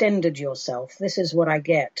overextended yourself. This is what I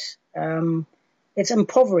get. It's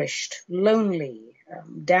impoverished, lonely,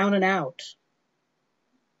 down and out.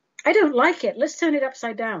 I don't like it. Let's turn it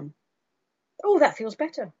upside down. Oh, that feels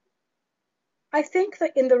better. I think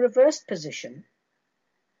that in the reversed position,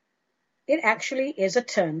 it actually is a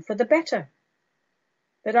turn for the better.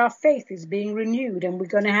 That our faith is being renewed and we're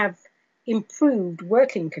going to have improved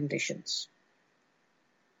working conditions.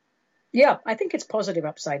 Yeah, I think it's positive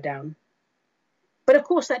upside down. But of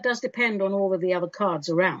course, that does depend on all of the other cards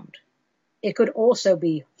around. It could also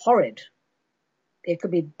be horrid. It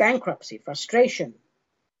could be bankruptcy, frustration,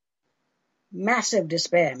 massive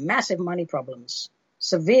despair, massive money problems,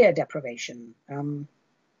 severe deprivation.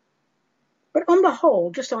 But on the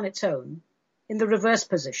whole, just on its own, in the reverse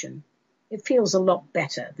position, it feels a lot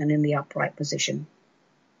better than in the upright position.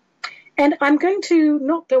 And I'm going to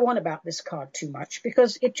not go on about this card too much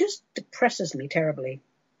because it just depresses me terribly.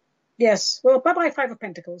 Yes, well, bye-bye, Five of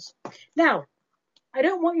Pentacles. Now, I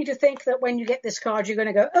don't want you to think that when you get this card, you're going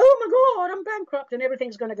to go, oh my God, I'm bankrupt and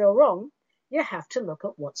everything's going to go wrong. You have to look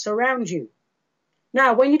at what's around you.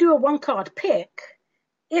 Now, when you do a one-card pick,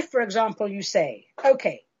 if, for example, you say,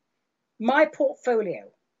 okay, my portfolio,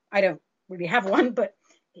 I don't really have one, but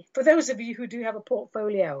for those of you who do have a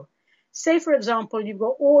portfolio, say, for example, you've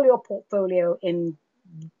got all your portfolio in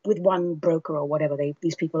with one broker or whatever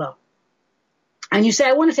these people are. And you say,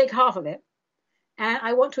 I want to take half of it and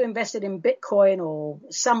I want to invest it in Bitcoin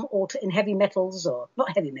or in heavy metals or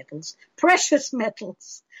not heavy metals, precious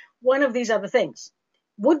metals, one of these other things.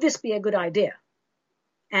 Would this be a good idea?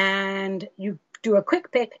 And you do a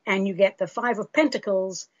quick pick and you get the Five of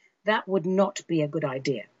Pentacles. That would not be a good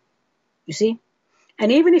idea. You see?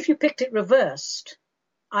 And even if you picked it reversed,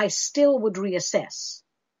 I still would reassess.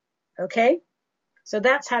 Okay? So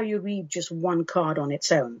that's how you read just one card on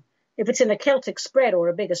its own. If it's in a Celtic spread or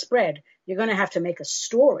a bigger spread, you're going to have to make a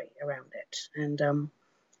story around it. And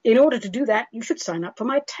in order to do that, you should sign up for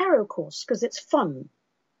my tarot course because it's fun.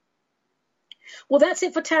 Well, that's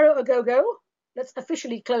it for Tarot A Go-Go. Let's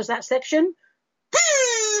officially close that section.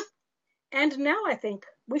 And now I think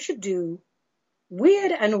we should do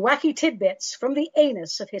weird and wacky tidbits from the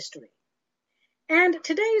anus of history. And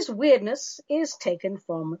today's weirdness is taken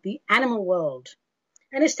from the animal world.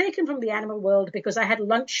 And it's taken from the animal world because I had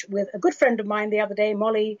lunch with a good friend of mine the other day,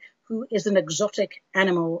 Molly, who is an exotic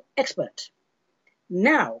animal expert.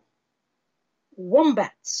 Now,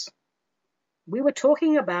 wombats. We were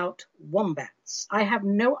talking about wombats. I have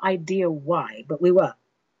no idea why, but we were.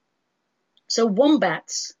 So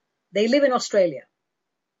wombats, they live in Australia,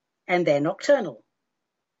 and they're nocturnal.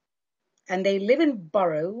 And they live in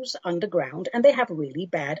burrows underground, and they have really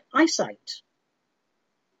bad eyesight.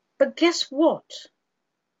 But guess what?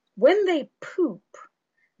 When they poop,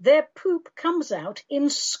 their poop comes out in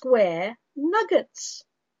square nuggets.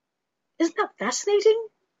 Isn't that fascinating?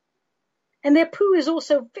 And their poo is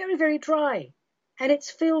also very, very dry, and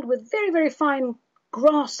it's filled with very, very fine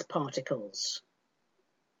grass particles.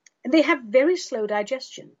 And they have very slow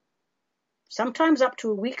digestion, sometimes up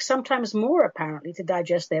to a week, sometimes more apparently, to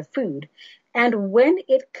digest their food. And when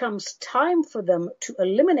it comes time for them to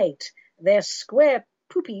eliminate their square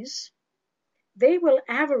poopies, they will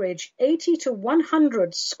average 80 to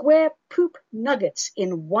 100 square poop nuggets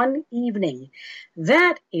in one evening.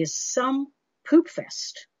 That is some poop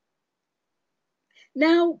fest.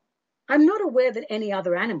 Now, I'm not aware that any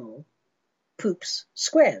other animal poops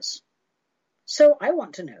squares. So I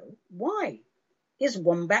want to know, why is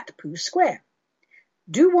wombat poo square?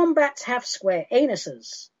 Do wombats have square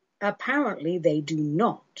anuses? Apparently they do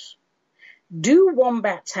not. Do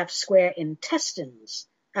wombats have square intestines?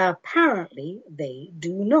 Apparently they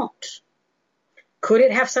do not. Could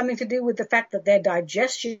it have something to do with the fact that their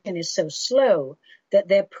digestion is so slow that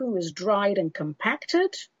their poo is dried and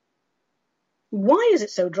compacted? Why is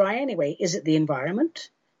it so dry anyway? Is it the environment?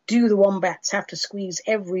 Do the wombats have to squeeze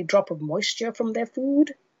every drop of moisture from their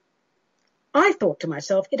food? I thought to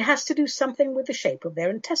myself, it has to do something with the shape of their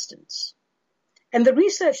intestines. And the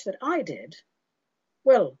research that I did,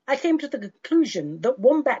 well, I came to the conclusion that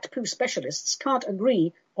wombat poo specialists can't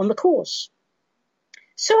agree on the cause.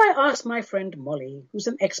 So I asked my friend Molly, who's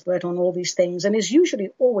an expert on all these things and is usually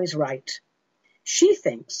always right. She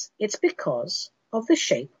thinks it's because of the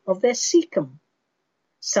shape of their cecum.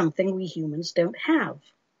 something we humans don't have.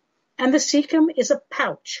 And the cecum is a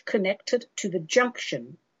pouch connected to the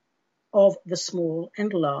junction of the small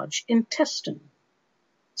and large intestine.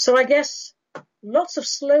 So I guess lots of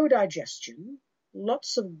slow digestion,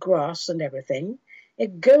 lots of grass and everything.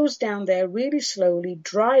 It goes down there really slowly,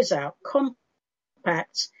 dries out,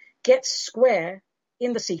 compacts, gets square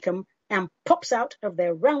in the cecum, and pops out of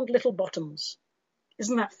their round little bottoms.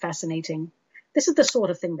 Isn't that fascinating? This is the sort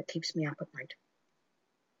of thing that keeps me up at night.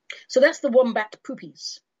 So that's the wombat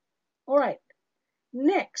poopies. All right.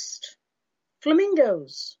 Next,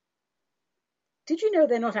 flamingos. Did you know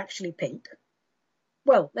they're not actually pink?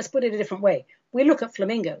 Well, let's put it a different way. We look at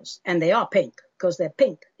flamingos, and they are pink, because they're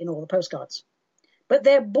pink in all the postcards. But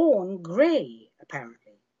they're born grey,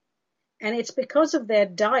 apparently. And it's because of their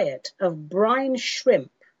diet of brine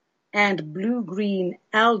shrimp and blue-green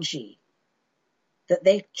algae that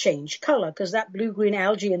they change color, because that blue-green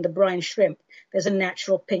algae in the brine shrimp, there's a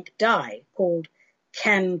natural pink dye called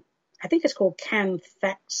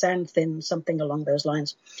canthaxanthin, something along those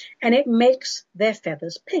lines. And it makes their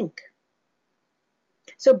feathers pink.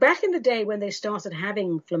 So back in the day when they started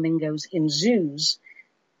having flamingos in zoos,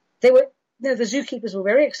 the zookeepers were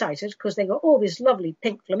very excited because they got all these lovely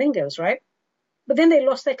pink flamingos, right? But then they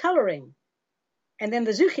lost their coloring. And then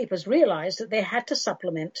the zookeepers realized that they had to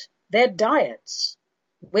supplement their diets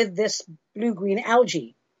with this blue-green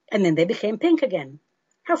algae. And then they became pink again.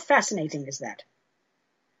 How fascinating is that?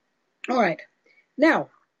 All right. Now,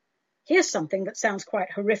 here's something that sounds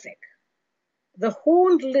quite horrific. The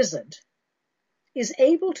horned lizard is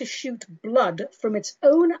able to shoot blood from its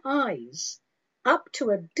own eyes up to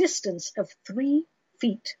a distance of 3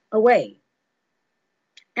 feet away.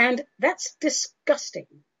 And that's disgusting,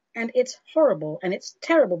 and it's horrible, and it's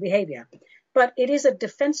terrible behavior. But it is a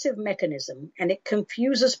defensive mechanism, and it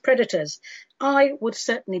confuses predators. I would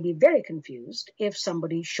certainly be very confused if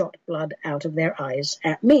somebody shot blood out of their eyes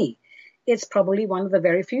at me. It's probably one of the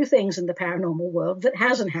very few things in the paranormal world that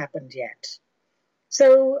hasn't happened yet.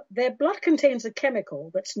 So their blood contains a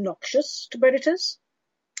chemical that's noxious to predators.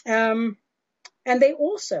 And they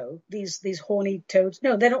also, these horny toads,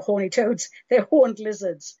 no, they're not horny toads, they're horned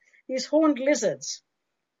lizards. These horned lizards,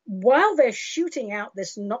 while they're shooting out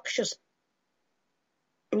this noxious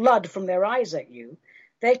blood from their eyes at you,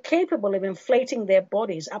 they're capable of inflating their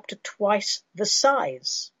bodies up to twice the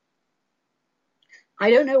size. I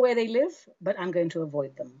don't know where they live, but I'm going to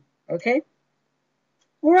avoid them, okay?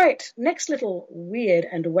 All right, next little weird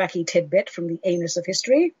and wacky tidbit from the anus of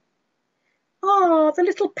history. Oh, the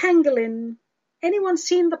little pangolin. Anyone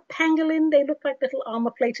seen the pangolin? They look like little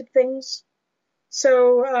armor-plated things.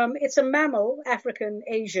 So it's a mammal, African,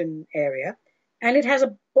 Asian area, and it has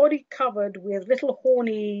a body covered with little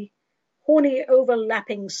horny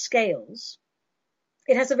overlapping scales.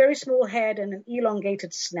 It has a very small head and an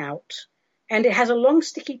elongated snout, and it has a long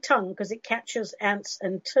sticky tongue because it catches ants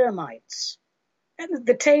and termites. And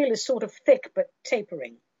the tail is sort of thick but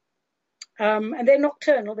tapering. And they're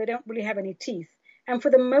nocturnal. They don't really have any teeth. And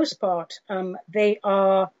for the most part, they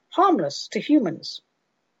are harmless to humans.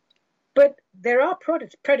 But there are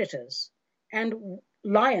predators, and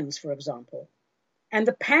lions, for example. And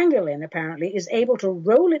the pangolin, apparently, is able to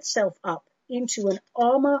roll itself up into an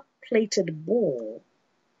armor-plated ball,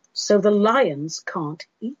 so the lions can't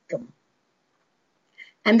eat them.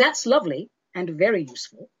 And that's lovely and very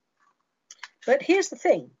useful. But here's the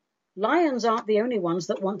thing. Lions aren't the only ones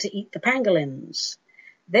that want to eat the pangolins.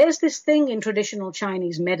 There's this thing in traditional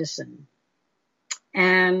Chinese medicine,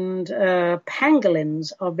 and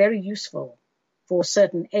pangolins are very useful for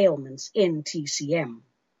certain ailments in TCM.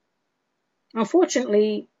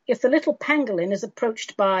 Unfortunately, if the little pangolin is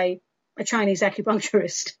approached by a Chinese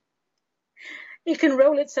acupuncturist, it can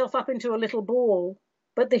roll itself up into a little ball,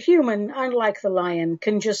 but the human, unlike the lion,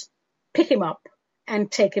 can just pick him up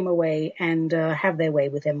and take him away and have their way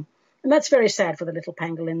with him. And that's very sad for the little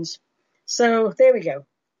pangolins. So there we go.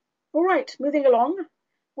 All right, moving along.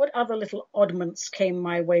 What other little oddments came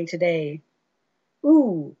my way today?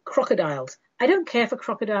 Ooh, crocodiles. I don't care for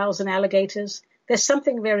crocodiles and alligators. There's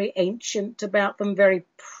something very ancient about them, very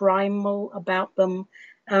primal about them,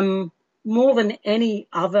 more than any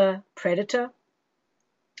other predator.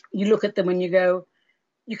 You look at them and you go,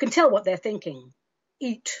 you can tell what they're thinking.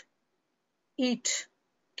 Eat,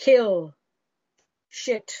 kill,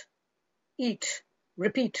 shit, eat,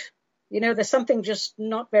 repeat. You know, there's something just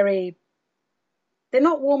not very, they're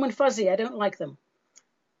not warm and fuzzy. I don't like them.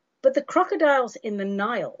 But the crocodiles in the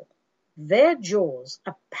Nile, their jaws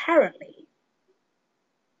apparently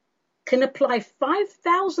can apply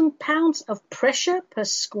 5,000 pounds of pressure per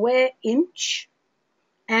square inch.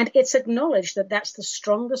 And it's acknowledged that that's the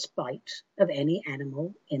strongest bite of any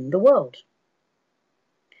animal in the world.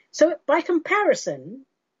 So by comparison,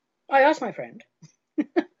 I asked my friend,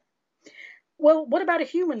 well, what about a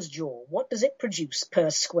human's jaw? What does it produce per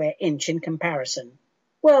square inch in comparison?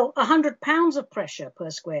 Well, 100 pounds of pressure per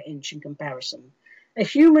square inch in comparison. A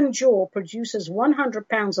human jaw produces 100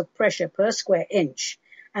 pounds of pressure per square inch,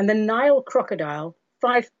 and the Nile crocodile,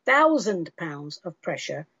 5,000 pounds of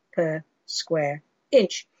pressure per square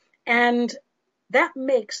inch. And that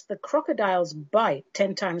makes the crocodile's bite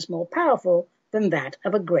 10 times more powerful than that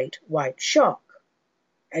of a great white shark.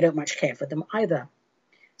 I don't much care for them either.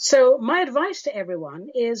 So my advice to everyone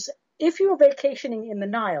is, if you're vacationing in the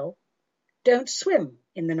Nile, don't swim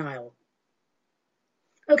in the Nile.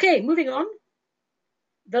 Okay, moving on.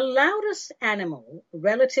 The loudest animal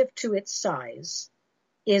relative to its size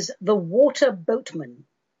is the water boatman,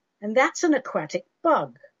 and that's an aquatic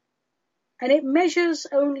bug. And it measures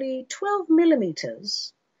only 12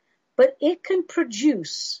 millimeters, but it can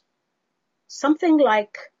produce something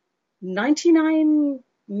like 99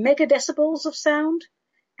 megadecibels of sound.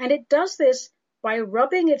 And it does this by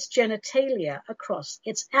rubbing its genitalia across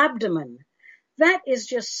its abdomen. That is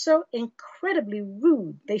just so incredibly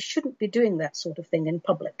rude. They shouldn't be doing that sort of thing in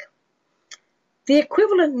public. The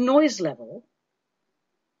equivalent noise level,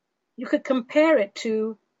 you could compare it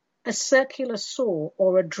to a circular saw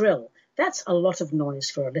or a drill. That's a lot of noise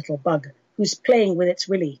for a little bug who's playing with its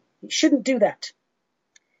willy. It shouldn't do that.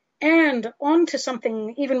 And on to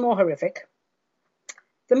something even more horrific.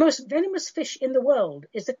 The most venomous fish in the world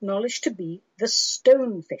is acknowledged to be the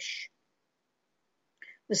stonefish.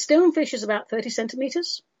 The stonefish is about 30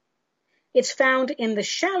 centimeters. It's found in the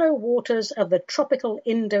shallow waters of the tropical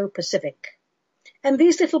Indo-Pacific. And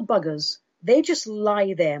these little buggers, they just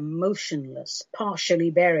lie there motionless,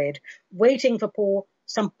 partially buried, waiting for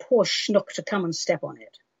some poor schnook to come and step on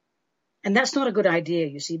it. And that's not a good idea,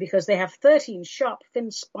 you see, because they have 13 sharp,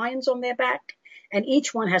 thin spines on their back, and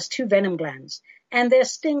each one has 2 venom glands. And their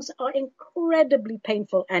stings are incredibly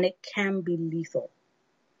painful, and it can be lethal.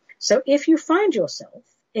 So if you find yourself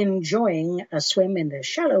enjoying a swim in the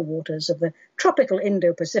shallow waters of the tropical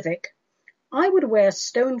Indo-Pacific, I would wear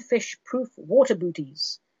stonefish-proof water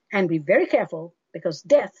booties and be very careful, because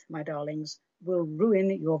death, my darlings, will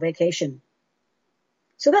ruin your vacation.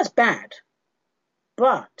 So that's bad.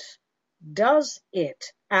 But does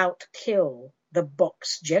it outkill the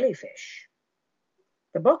box jellyfish?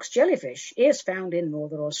 The box jellyfish is found in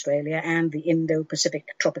northern Australia and the Indo-Pacific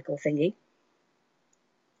tropical thingy.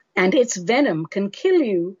 And its venom can kill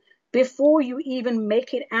you before you even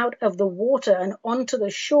make it out of the water and onto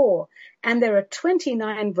the shore. And there are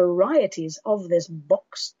 29 varieties of this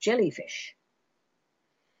box jellyfish.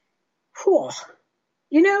 Whew.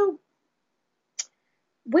 You know,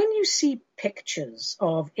 when you see pictures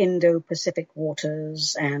of Indo-Pacific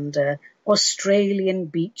waters and Australian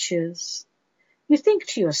beaches, you think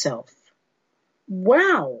to yourself,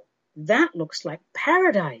 wow, that looks like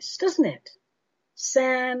paradise, doesn't it?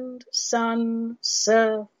 Sand, sun,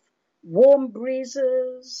 surf, warm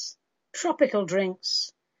breezes, tropical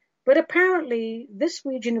drinks. But apparently this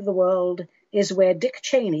region of the world is where Dick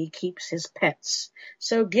Cheney keeps his pets.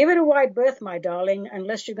 So give it a wide berth, my darling,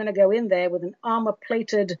 unless you're going to go in there with an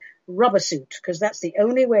armor-plated rubber suit, because that's the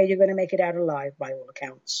only way you're going to make it out alive by all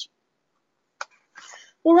accounts.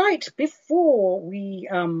 All right, before we,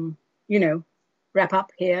 wrap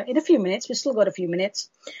up here in a few minutes, we've still got a few minutes,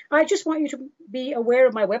 I just want you to be aware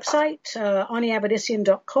of my website,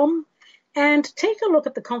 aniabadisian.com, and take a look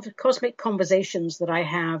at the cosmic conversations that I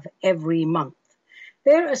have every month.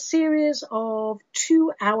 They're a series of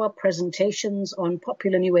 2-hour presentations on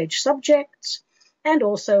popular New Age subjects, and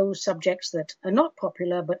also subjects that are not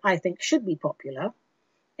popular, but I think should be popular.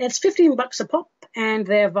 It's $15 a pop, and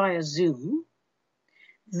they're via Zoom.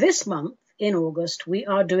 This month, in August, we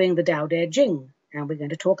are doing the Tao Te Ching, and we're going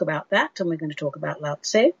to talk about that, and we're going to talk about Lao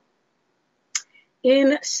Tse.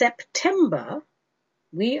 In September,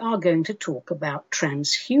 we are going to talk about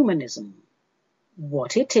transhumanism,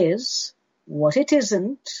 what it is, what it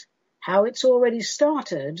isn't, how it's already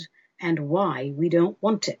started, and why we don't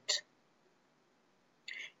want it.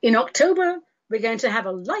 In October, we're going to have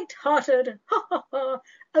a light-hearted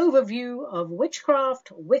overview of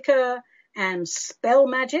witchcraft, Wicca, and spell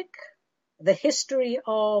magic, the history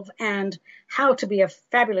of and how to be a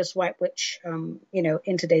fabulous white witch,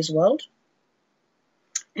 in today's world.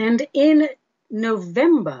 And in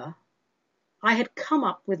November, I had come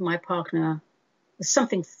up with my partner with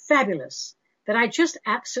something fabulous that I just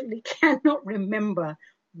absolutely cannot remember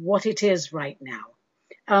what it is right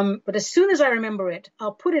now. But as soon as I remember it,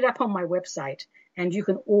 I'll put it up on my website, and you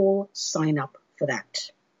can all sign up for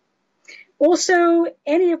that. Also,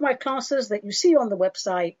 any of my classes that you see on the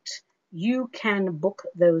website, you can book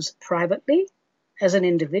those privately as an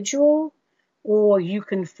individual, or you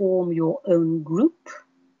can form your own group.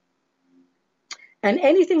 And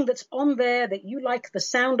anything that's on there that you like the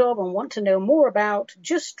sound of and want to know more about,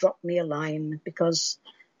 just drop me a line, because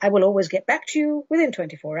I will always get back to you within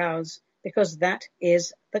 24 hours, because that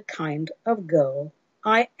is the kind of girl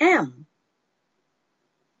I am.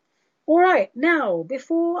 All right, now,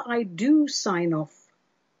 before I do sign off,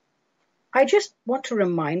 I just want to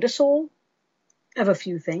remind us all of a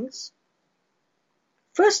few things.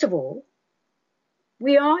 First of all,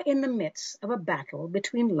 we are in the midst of a battle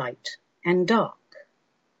between light and dark.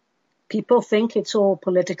 People think it's all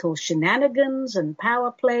political shenanigans and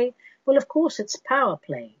power play. Well, of course it's power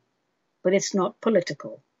play, but it's not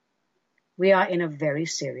political. We are in a very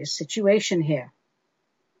serious situation here.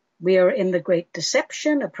 We are in the Great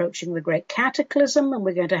Deception, approaching the Great Cataclysm, and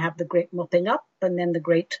we're going to have the Great Mopping Up and then the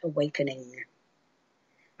Great Awakening.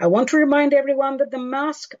 I want to remind everyone that the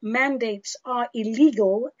mask mandates are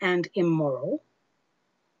illegal and immoral.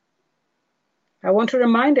 I want to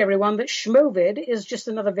remind everyone that Schmovid is just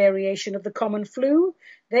another variation of the common flu.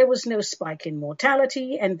 There was no spike in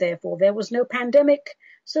mortality, and therefore there was no pandemic.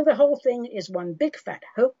 So the whole thing is one big fat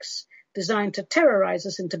hoax designed to terrorize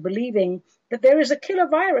us into believing that there is a killer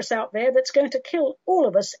virus out there that's going to kill all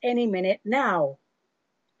of us any minute now.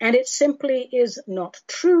 And it simply is not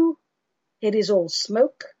true. It is all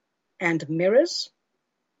smoke and mirrors.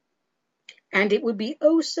 And it would be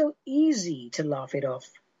oh so easy to laugh it off,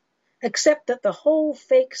 except that the whole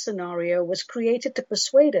fake scenario was created to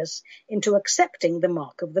persuade us into accepting the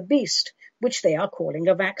mark of the beast, which they are calling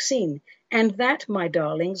a vaccine. And that, my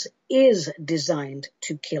darlings, is designed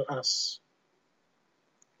to kill us.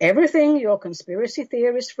 Everything your conspiracy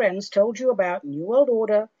theorist friends told you about New World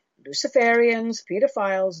Order, Luciferians,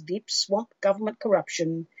 pedophiles, deep swamp government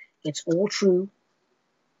corruption, it's all true.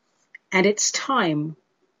 And it's time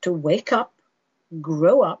to wake up,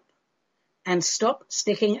 grow up, and stop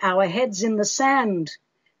sticking our heads in the sand.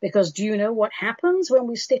 Because do you know what happens when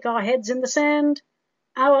we stick our heads in the sand?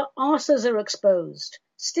 Our arses are exposed,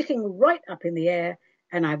 sticking right up in the air,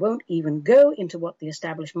 and I won't even go into what the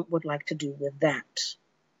establishment would like to do with that.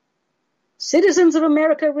 Citizens of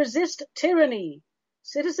America resist tyranny.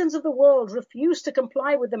 Citizens of the world refuse to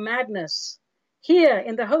comply with the madness. Here,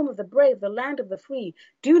 in the home of the brave, the land of the free,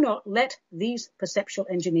 do not let these perceptual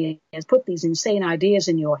engineers put these insane ideas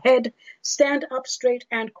in your head. Stand up straight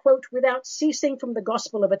and quote without ceasing from the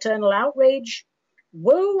gospel of eternal outrage.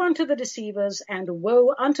 Woe unto the deceivers and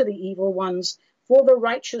woe unto the evil ones, for the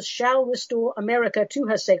righteous shall restore America to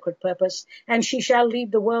her sacred purpose, and she shall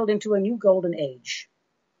lead the world into a new golden age.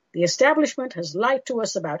 The establishment has lied to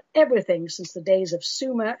us about everything since the days of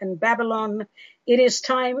Sumer and Babylon. It is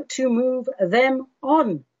time to move them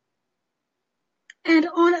on. And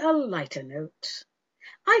on a lighter note,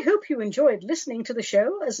 I hope you enjoyed listening to the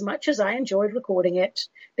show as much as I enjoyed recording it,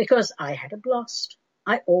 because I had a blast.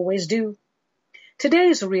 I always do.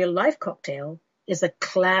 Today's real-life cocktail is a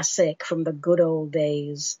classic from the good old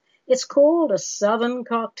days. It's called a Southern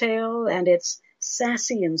cocktail, and it's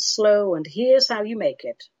sassy and slow, and here's how you make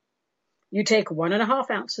it. You take 1.5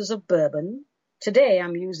 ounces of bourbon. Today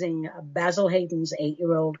I'm using Basil Hayden's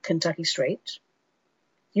 8-year-old Kentucky Straight.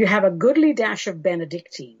 You have a goodly dash of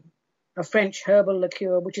Benedictine, a French herbal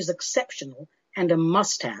liqueur which is exceptional and a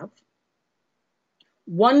must-have.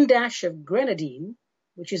 1 dash of grenadine,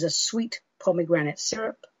 which is a sweet pomegranate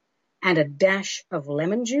syrup, and a dash of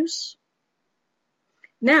lemon juice.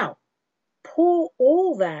 Now, pour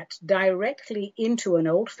all that directly into an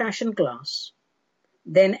old-fashioned glass.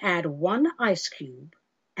 Then add 1 ice cube,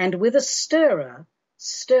 and with a stirrer,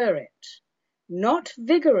 stir it. Not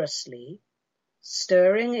vigorously.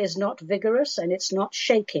 Stirring is not vigorous, and it's not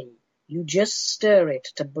shaking. You just stir it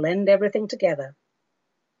to blend everything together.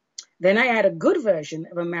 Then I add a good version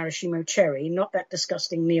of a maraschino cherry, not that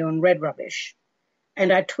disgusting neon red rubbish.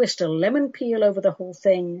 And I twist a lemon peel over the whole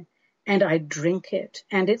thing, and I drink it.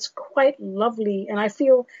 And it's quite lovely, and I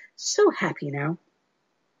feel so happy now.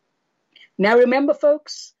 Now remember,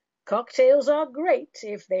 folks, cocktails are great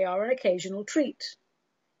if they are an occasional treat.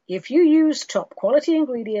 If you use top quality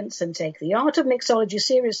ingredients and take the art of mixology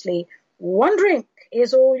seriously, 1 drink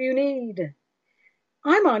is all you need.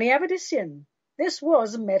 I'm Ani Avedissian. This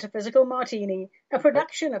was Metaphysical Martini, a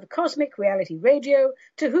production of Cosmic Reality Radio,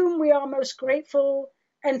 to whom we are most grateful.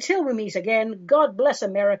 Until we meet again, God bless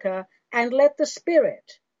America, and let the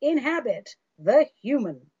spirit inhabit the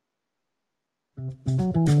human.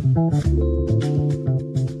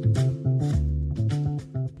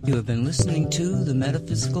 You have been listening to the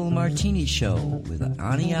Metaphysical Martini Show with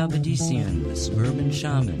Ani Avedissian, the Suburban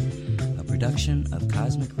Shaman, a production of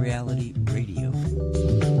Cosmic Reality Radio.